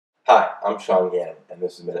Hi, I'm Sean Gannon, and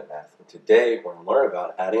this is Minute Math. And today we're going to learn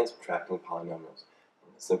about adding and subtracting polynomials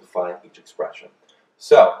and simplifying each expression.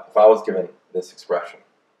 So, if I was given this expression,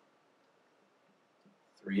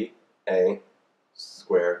 3a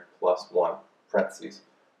squared plus 1, parentheses,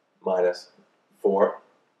 minus 4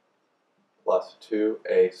 plus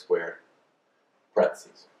 2a squared,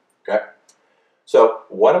 parentheses. Okay? So,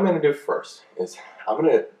 what I'm going to do first is I'm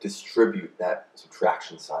going to distribute that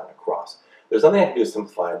subtraction sign across. There's nothing I can do to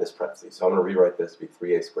simplify this parentheses, so I'm going to rewrite this to be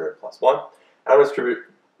 3a squared plus 1. And I'm going to distribute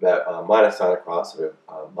that minus sign across, so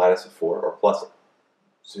minus a 4, or plus,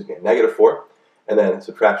 excuse me, a negative 4, and then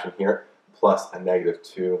subtraction here, plus a negative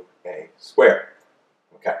 2a squared.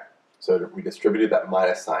 Okay, so we distributed that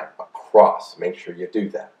minus sign across. Make sure you do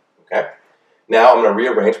that. Okay, now I'm going to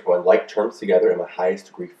rearrange my like terms together in my highest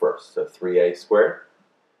degree first. So 3a squared,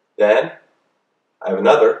 then I have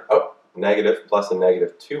another, negative plus a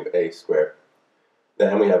negative 2a squared.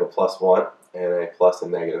 Then we have a plus 1 and a plus a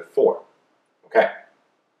negative 4. Okay.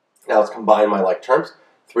 Now let's combine my like terms.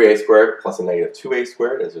 3a squared plus a negative 2a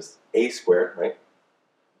squared is just a squared, right?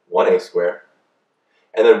 1a squared.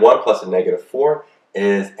 And then 1 plus a negative 4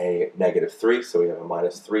 is a negative 3. So we have a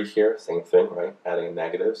minus 3 here. Same thing, right? Adding a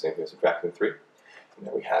negative, same thing as subtracting 3. And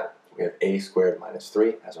then we have a squared minus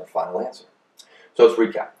 3 as our final answer. So let's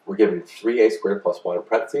recap. We're given 3a squared plus 1 in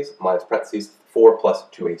parentheses minus parentheses 4 plus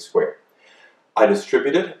 2a squared. I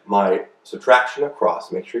distributed my subtraction across.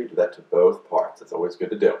 Make sure you do that to both parts. It's always good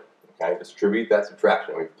to do. Okay, distribute that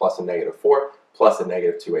subtraction. We have plus a negative 4 plus a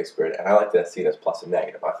negative 2a squared. And I like to see it as plus a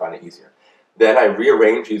negative. I find it easier. Then I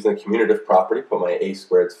rearrange using the commutative property. Put my a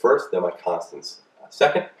squareds first, then my constants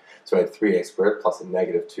second. So I had 3a squared plus a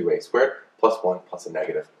negative 2a squared plus 1 plus a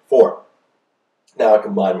negative 4. Now I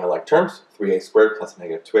combine my like terms. 3a squared plus a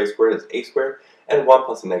negative 2a squared is a squared, and 1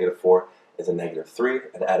 plus a negative 4 is a negative 3,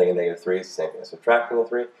 and adding a negative 3 is the same thing as subtracting a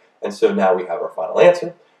 3. And so now we have our final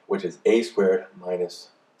answer, which is a squared minus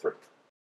 3.